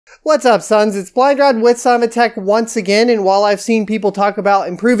What's up, sons? It's BlindRod with Tech once again, and while I've seen people talk about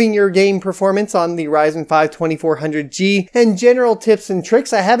improving your game performance on the Ryzen 5 2400G and general tips and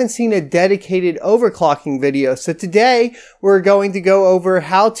tricks, I haven't seen a dedicated overclocking video. So today, we're going to go over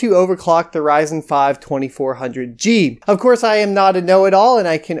how to overclock the Ryzen 5 2400G. Of course, I am not a know-it-all, and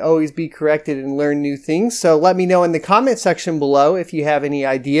I can always be corrected and learn new things, so let me know in the comment section below if you have any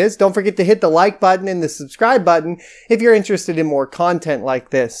ideas. Don't forget to hit the like button and the subscribe button if you're interested in more content like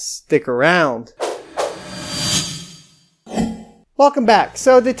this. Stick around. Welcome back.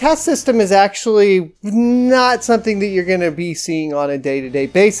 So the test system is actually not something that you're going to be seeing on a day-to-day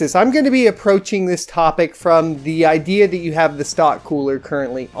basis. I'm going to be approaching this topic from the idea that you have the stock cooler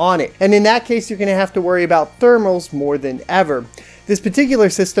currently on it. And in that case, you're going to have to worry about thermals more than ever. This particular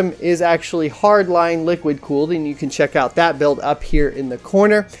system is actually hardline liquid cooled, and you can check out that build up here in the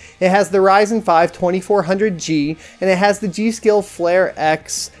corner. It has the Ryzen 5 2400G, and it has the G.Skill Flare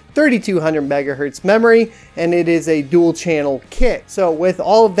X 3200 megahertz memory, and it is a dual channel kit. So with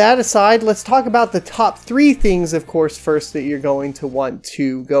all of that aside, let's talk about the top 3 things, of course, first that you're going to want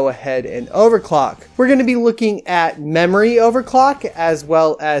to go ahead and overclock. We're going to be looking at memory overclock as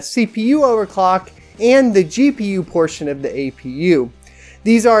well as CPU overclock and the GPU portion of the APU.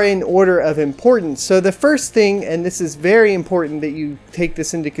 These are in order of importance. So the first thing, and this is very important that you take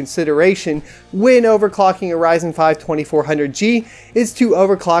this into consideration when overclocking a Ryzen 5 2400G, is to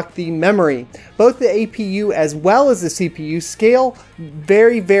overclock the memory. Both the APU as well as the CPU scale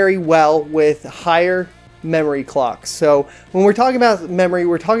very well with higher memory clocks. So when we're talking about memory,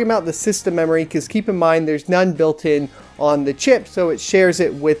 we're talking about the system memory, because keep in mind there's none built in on the chip, so it shares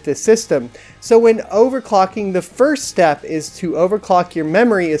it with the system. So when overclocking, the first step is to overclock your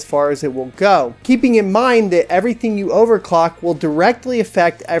memory as far as it will go, keeping in mind that everything you overclock will directly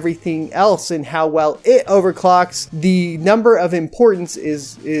affect everything else, and how well it overclocks. The number of importance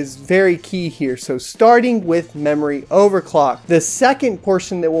is very key here. So starting with memory overclock. The second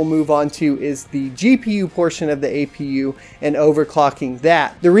portion that we'll move on to is the GPU portion of the APU and overclocking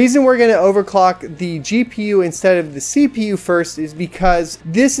that. The reason we're going to overclock the GPU instead of the CPU first is because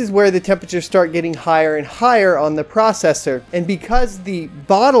this is where the temperatures start getting higher and higher on the processor, and because the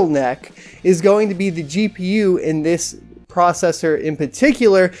bottleneck is going to be the GPU in this processor in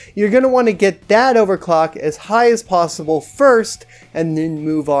particular, you're going to want to get that overclock as high as possible first and then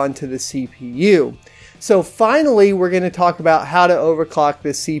move on to the CPU. So finally, we're going to talk about how to overclock the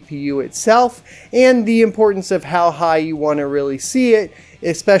CPU itself and the importance of how high you want to really see it,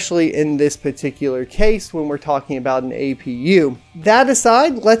 especially in this particular case when we're talking about an APU. That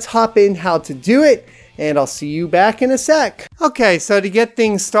aside, let's hop in how to do it, and I'll see you back in a sec. Okay, so to get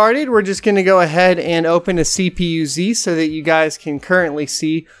things started, we're just going to go ahead and open a CPU-Z so that you guys can currently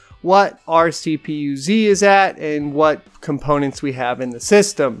see what our CPU-Z is at and what components we have in the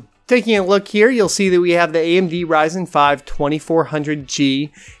system. Taking a look here, you'll see that we have the AMD Ryzen 5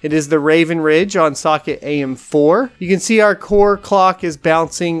 2400G. It is the Raven Ridge on socket AM4. You can see our core clock is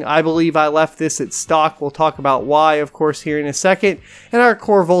bouncing. I believe I left this at stock. We'll talk about why, of course, here in a second. And our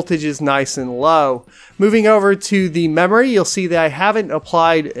core voltage is nice and low. Moving over to the memory, you'll see that I haven't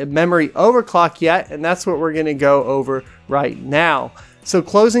applied a memory overclock yet, and that's what we're going to go over right now. So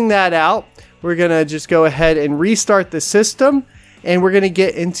closing that out, we're going to just go ahead and restart the system. And we're going to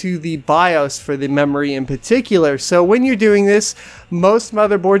get into the BIOS for the memory in particular. So when you're doing this, most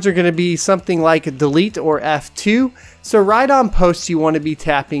motherboards are going to be something like delete or F2. So right on post, you want to be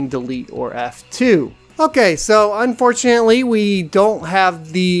tapping delete or F2. Okay, so unfortunately, we don't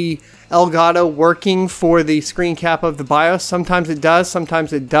have the Elgato working for the screen cap of the BIOS. Sometimes it does,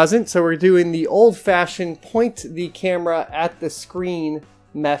 sometimes it doesn't. So we're doing the old-fashioned point the camera at the screen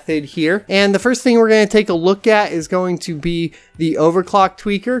method here. And the first thing we're going to take a look at is going to be the overclock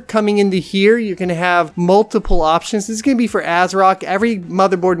tweaker. Coming into here, you're going to have multiple options. This is going to be for ASRock. Every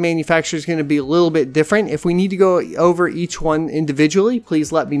motherboard manufacturer is going to be a little bit different. If we need to go over each one individually,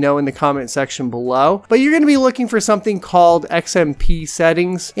 please let me know in the comment section below. But you're going to be looking for something called XMP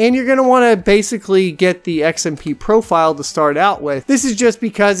settings, and you're going to want to basically get the XMP profile to start out with. This is just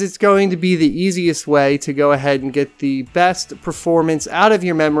because it's going to be the easiest way to go ahead and get the best performance out of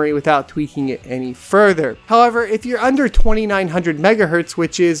your memory without tweaking it any further. However, if you're under 2900 megahertz,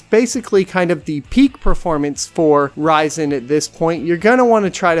 which is basically kind of the peak performance for Ryzen at this point, you're going to want to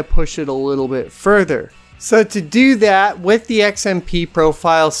try to push it a little bit further. So to do that, with the XMP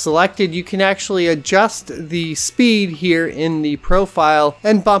profile selected, you can actually adjust the speed here in the profile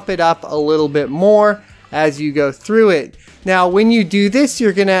and bump it up a little bit more as you go through it. Now, when you do this,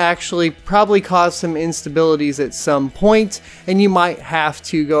 you're going to actually probably cause some instabilities at some point, and you might have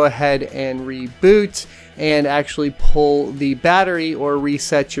to go ahead and reboot and actually pull the battery or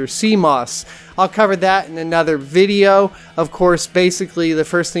reset your CMOS. I'll cover that in another video. Of course, basically the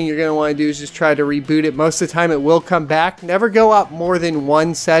first thing you're going to want to do is just try to reboot it. Most of the time it will come back. Never go up more than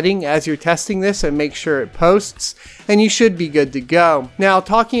one setting as you're testing this and make sure it posts, and you should be good to go. Now,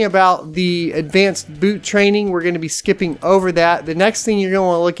 talking about the advanced boot training, we're going to be skipping over that. The next thing you're going to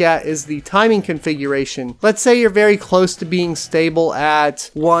want to look at is the timing configuration. Let's say you're very close to being stable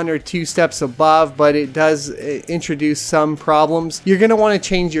at 1 or 2 steps above, but it does introduce some problems. You're going to want to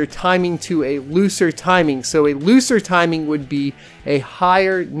change your timing to a looser timing. So a looser timing would be a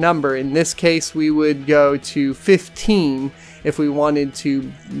higher number. In this case, we would go to 15 if we wanted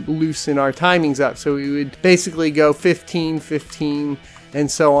to loosen our timings up. So we would basically go 15, 15, and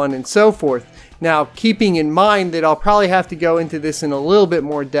so on and so forth. Now, keeping in mind that I'll probably have to go into this in a little bit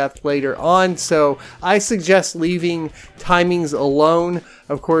more depth later on, so I suggest leaving timings alone.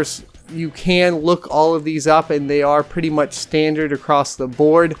 Of course, you can look all of these up and they are pretty much standard across the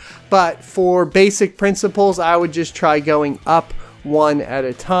board, but for basic principles, I would just try going up one at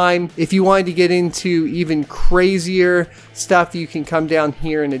a time. If you wanted to get into even crazier stuff, you can come down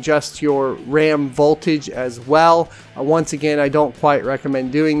here and adjust your RAM voltage as well. Once again, I don't quite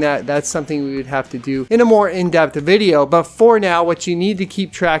recommend doing that. That's something we would have to do in a more in-depth video. But for now, what you need to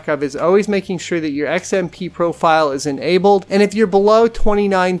keep track of is always making sure that your XMP profile is enabled. And if you're below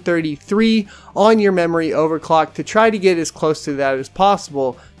 2933 on your memory overclock, to try to get as close to that as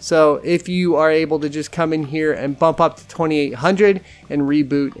possible. So if you are able to just come in here and bump up to 2800 and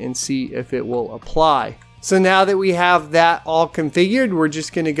reboot and see if it will apply. So now that we have that all configured, we're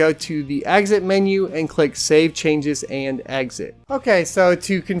just going to go to the exit menu and click Save Changes and Exit. Okay, so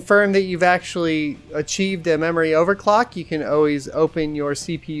to confirm that you've actually achieved a memory overclock, you can always open your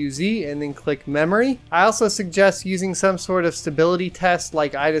CPU-Z and then click Memory. I also suggest using some sort of stability test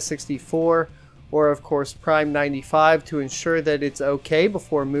like IDA64 or of course Prime 95 to ensure that it's okay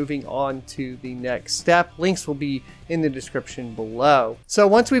before moving on to the next step. Links will be in the description below. So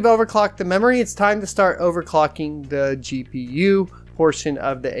once we've overclocked the memory, it's time to start overclocking the GPU portion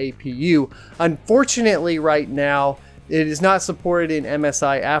of the APU. Unfortunately, right now, it is not supported in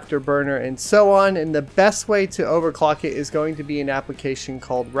MSI Afterburner and so on, and the best way to overclock it is going to be an application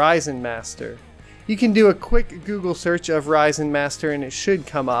called Ryzen Master. You can do a quick Google search of Ryzen Master and it should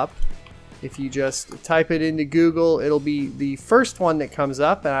come up. If you just type it into Google, it'll be the first one that comes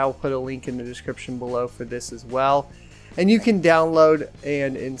up, and I'll put a link in the description below for this as well. And you can download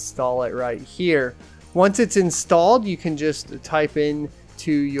and install it right here. Once it's installed, you can just type in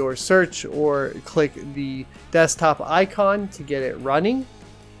to your search or click the desktop icon to get it running.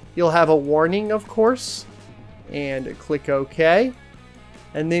 You'll have a warning, of course, and click OK.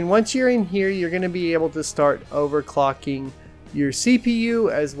 And then once you're in here, you're going to be able to start overclocking your CPU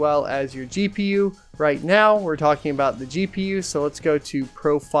as well as your GPU. Right now we're talking about the GPU, so let's go to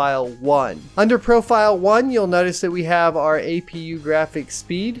Profile 1. Under Profile 1, you'll notice that we have our APU graphics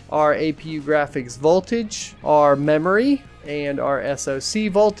speed, our APU graphics voltage, our memory, and our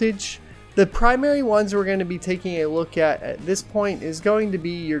SoC voltage. The primary ones we're going to be taking a look at this point is going to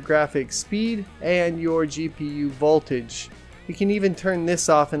be your graphics speed and your GPU voltage. You can even turn this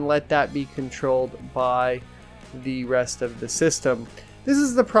off and let that be controlled by the rest of the system. This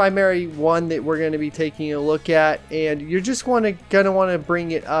is the primary one that we're going to be taking a look at, and you're just going to want to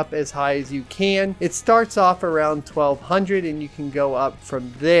bring it up as high as you can. It starts off around 1200 and you can go up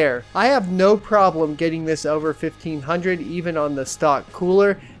from there. I have no problem getting this over 1500 even on the stock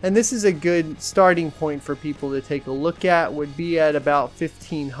cooler, and this is a good starting point for people to take a look at. Would be at about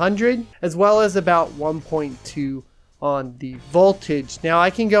 1500 as well as about 1.2 on the voltage. Now I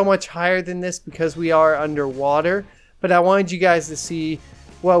can go much higher than this because we are underwater, but I wanted you guys to see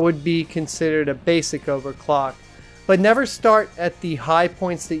what would be considered a basic overclock. But never start at the high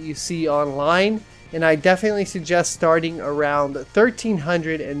points that you see online, and I definitely suggest starting around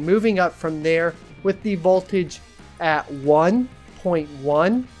 1300 and moving up from there with the voltage at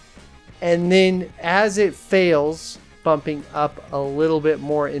 1.1, and then as it fails, bumping up a little bit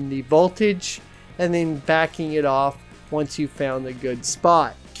more in the voltage and then backing it off once you found a good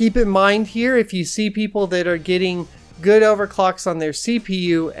spot. Keep in mind here, if you see people that are getting good overclocks on their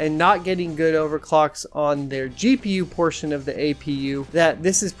CPU and not getting good overclocks on their GPU portion of the APU, that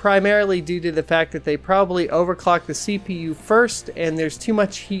this is primarily due to the fact that they probably overclock the CPU first and there's too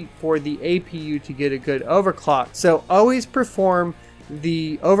much heat for the APU to get a good overclock. So always perform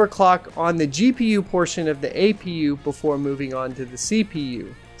the overclock on the GPU portion of the APU before moving on to the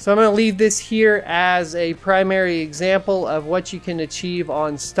CPU. So I'm going to leave this here as a primary example of what you can achieve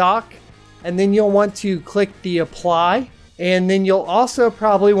on stock, and then you'll want to click the apply And then you'll also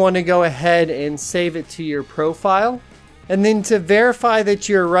probably want to go ahead and save it to your profile. And then to verify that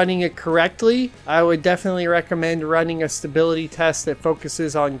you're running it correctly, I would definitely recommend running a stability test that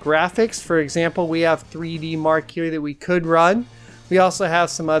focuses on graphics. For example, we have 3D Mark here that we could run. We also have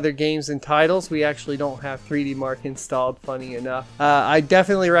some other games and titles. We actually don't have 3D Mark installed, funny enough. I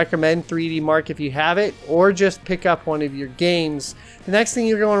definitely recommend 3D Mark if you have it, or just pick up one of your games. The next thing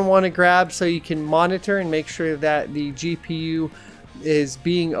you're going to want to grab so you can monitor and make sure that the GPU is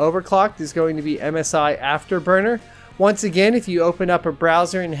being overclocked is going to be MSI Afterburner. Once again, if you open up a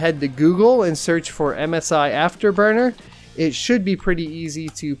browser and head to Google and search for MSI Afterburner, it should be pretty easy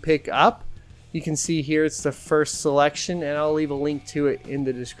to pick up. You can see here it's the first selection, and I'll leave a link to it in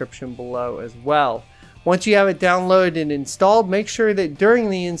the description below as well. Once you have it downloaded and installed, make sure that during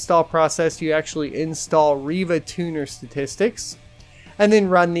the install process you actually install Riva Tuner Statistics and then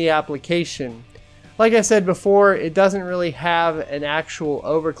run the application. Like I said before, it doesn't really have an actual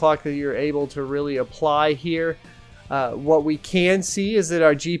overclock that you're able to really apply here. What we can see is that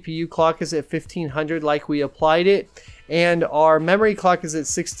our GPU clock is at 1500 like we applied it, and our memory clock is at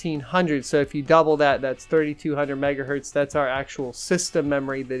 1600. So if you double that, that's 3200 megahertz. That's our actual system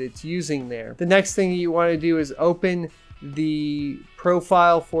memory that it's using there. The next thing you want to do is open the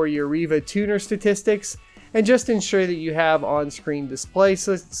profile for your Riva Tuner Statistics and just ensure that you have on-screen display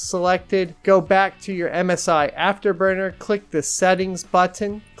selected. Go back to your MSI Afterburner, click the settings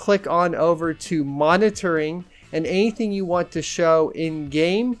button, click on over to monitoring, and anything you want to show in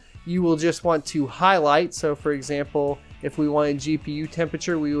game you will just want to highlight. So for example, if we wanted GPU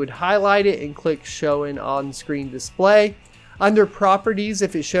temperature, we would highlight it and click show in on-screen display. Under properties,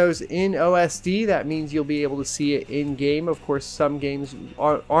 if it shows in OSD, that means you'll be able to see it in game. Of course, some games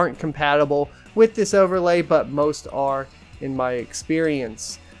aren't compatible with this overlay, but most are in my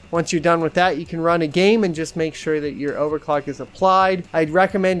experience. Once you're done with that, you can run a game and just make sure that your overclock is applied. I'd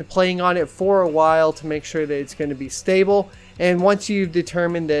recommend playing on it for a while to make sure that it's going to be stable. And once you've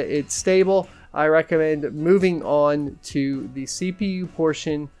determined that it's stable, I recommend moving on to the CPU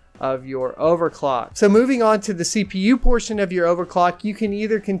portion of your overclock. So moving on to the CPU portion of your overclock, you can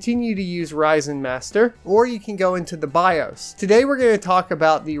either continue to use Ryzen Master or you can go into the BIOS. Today we're going to talk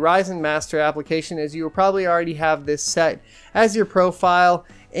about the Ryzen Master application, as you will probably already have this set as your profile.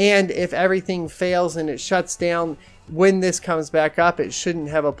 And if everything fails and it shuts down, when this comes back up, it shouldn't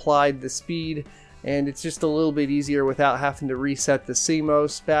have applied the speed, and it's just a little bit easier without having to reset the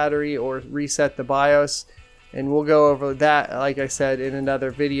CMOS battery or reset the BIOS. And we'll go over that, like I said, in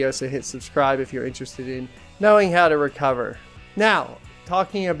another video, so hit subscribe if you're interested in knowing how to recover. Now,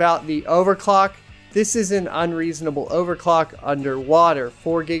 talking about the overclock, this is an unreasonable overclock underwater.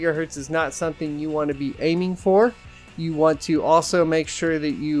 4 gigahertz is not something you want to be aiming for. You want to also make sure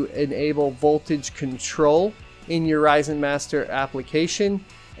that you enable voltage control in your Ryzen Master application.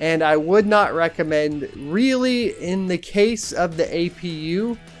 And I would not recommend, really, in the case of the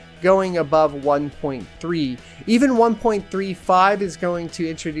APU, going above 1.3. Even 1.35 is going to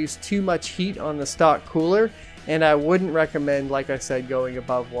introduce too much heat on the stock cooler, and I wouldn't recommend, like I said, going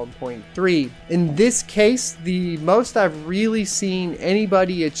above 1.3. In this case, the most I've really seen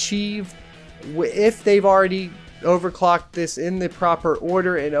anybody achieve, if they've already overclocked this in the proper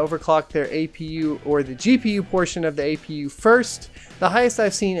order and overclocked their APU or the GPU portion of the APU first, the highest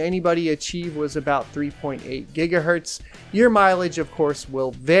I've seen anybody achieve was about 3.8 gigahertz. Your mileage, of course,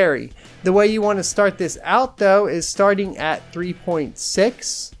 will vary. The way you want to start this out, though, is starting at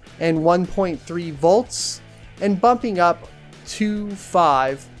 3.6 and 1.3 volts and bumping up to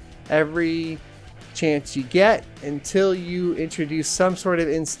 5 every chance you get until you introduce some sort of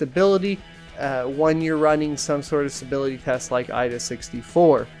instability when you're running some sort of stability test like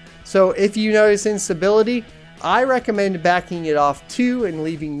IDA64. So if you notice instability, I recommend backing it off 2 and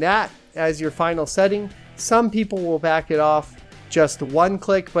leaving that as your final setting. Some people will back it off just 1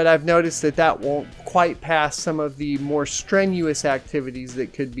 click, but I've noticed that that won't quite pass some of the more strenuous activities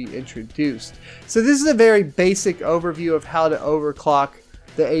that could be introduced. So this is a very basic overview of how to overclock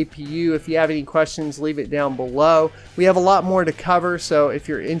the APU. If you have any questions, leave it down below. We have a lot more to cover, so if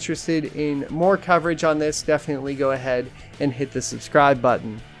you're interested in more coverage on this, definitely go ahead and hit the subscribe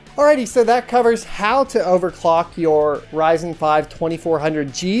button. Alrighty, so that covers how to overclock your Ryzen 5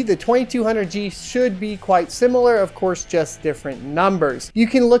 2400G. The 2200G should be quite similar, of course, just different numbers. You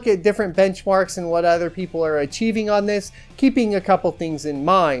can look at different benchmarks and what other people are achieving on this, keeping a couple things in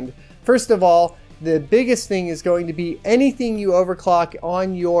mind. First of all, the biggest thing is going to be anything you overclock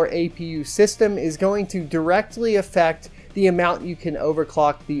on your APU system is going to directly affect the amount you can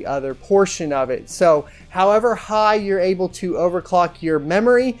overclock the other portion of it. So however high you're able to overclock your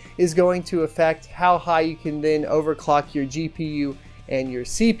memory is going to affect how high you can then overclock your GPU and your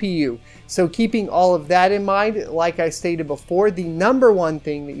CPU. So keeping all of that in mind, like I stated before, the number one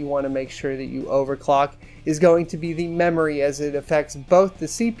thing that you want to make sure that you overclock is going to be the memory, as it affects both the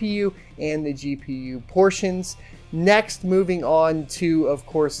CPU and the GPU portions. Next, moving on to, of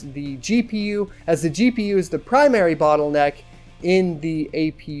course, the GPU, as the GPU is the primary bottleneck in the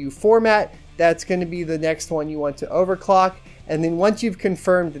APU format. That's going to be the next one you want to overclock. And then once you've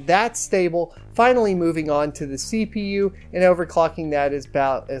confirmed that's stable, finally moving on to the CPU and overclocking that is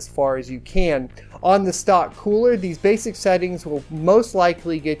about as far as you can. On the stock cooler, these basic settings will most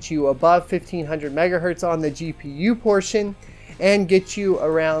likely get you above 1500 megahertz on the GPU portion and get you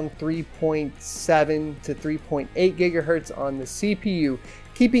around 3.7 to 3.8 gigahertz on the CPU.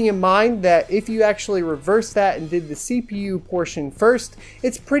 Keeping in mind that if you actually reverse that and did the CPU portion first,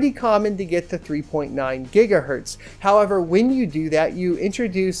 it's pretty common to get the 3.9 gigahertz. However, when you do that, you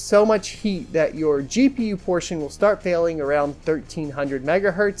introduce so much heat that your GPU portion will start failing around 1300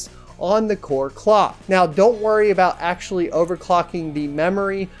 megahertz on the core clock. Now, don't worry about actually overclocking the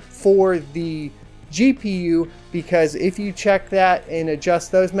memory for the GPU, because if you check that and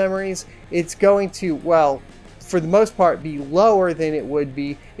adjust those memories, it's going to, well, for the most part, be lower than it would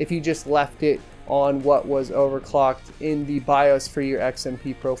be if you just left it on what was overclocked in the BIOS for your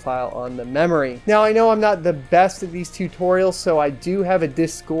XMP profile on the memory. Now, I know I'm not the best at these tutorials, so I do have a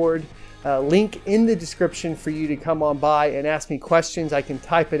Discord link in the description for you to come on by and ask me questions. I can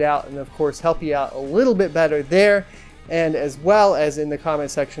type it out and of course help you out a little bit better there, and as well as in the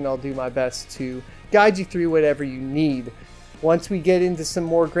comment section, I'll do my best to guide you through whatever you need. Once we get into some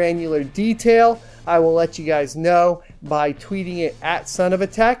more granular detail, I will let you guys know by tweeting it at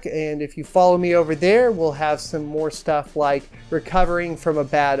SonOfATech, and if you follow me over there, we'll have some more stuff like recovering from a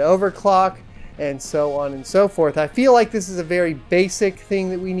bad overclock and so on and so forth. I feel like this is a very basic thing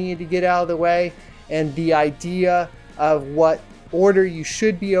that we need to get out of the way, and the idea of what order you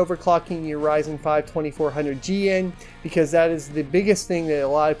should be overclocking your Ryzen 5 2400G in, because that is the biggest thing that a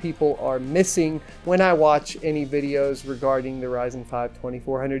lot of people are missing when I watch any videos regarding the Ryzen 5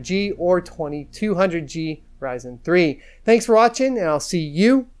 2400G or 2200G Ryzen 3. Thanks for watching, and I'll see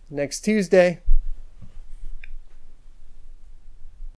you next Tuesday.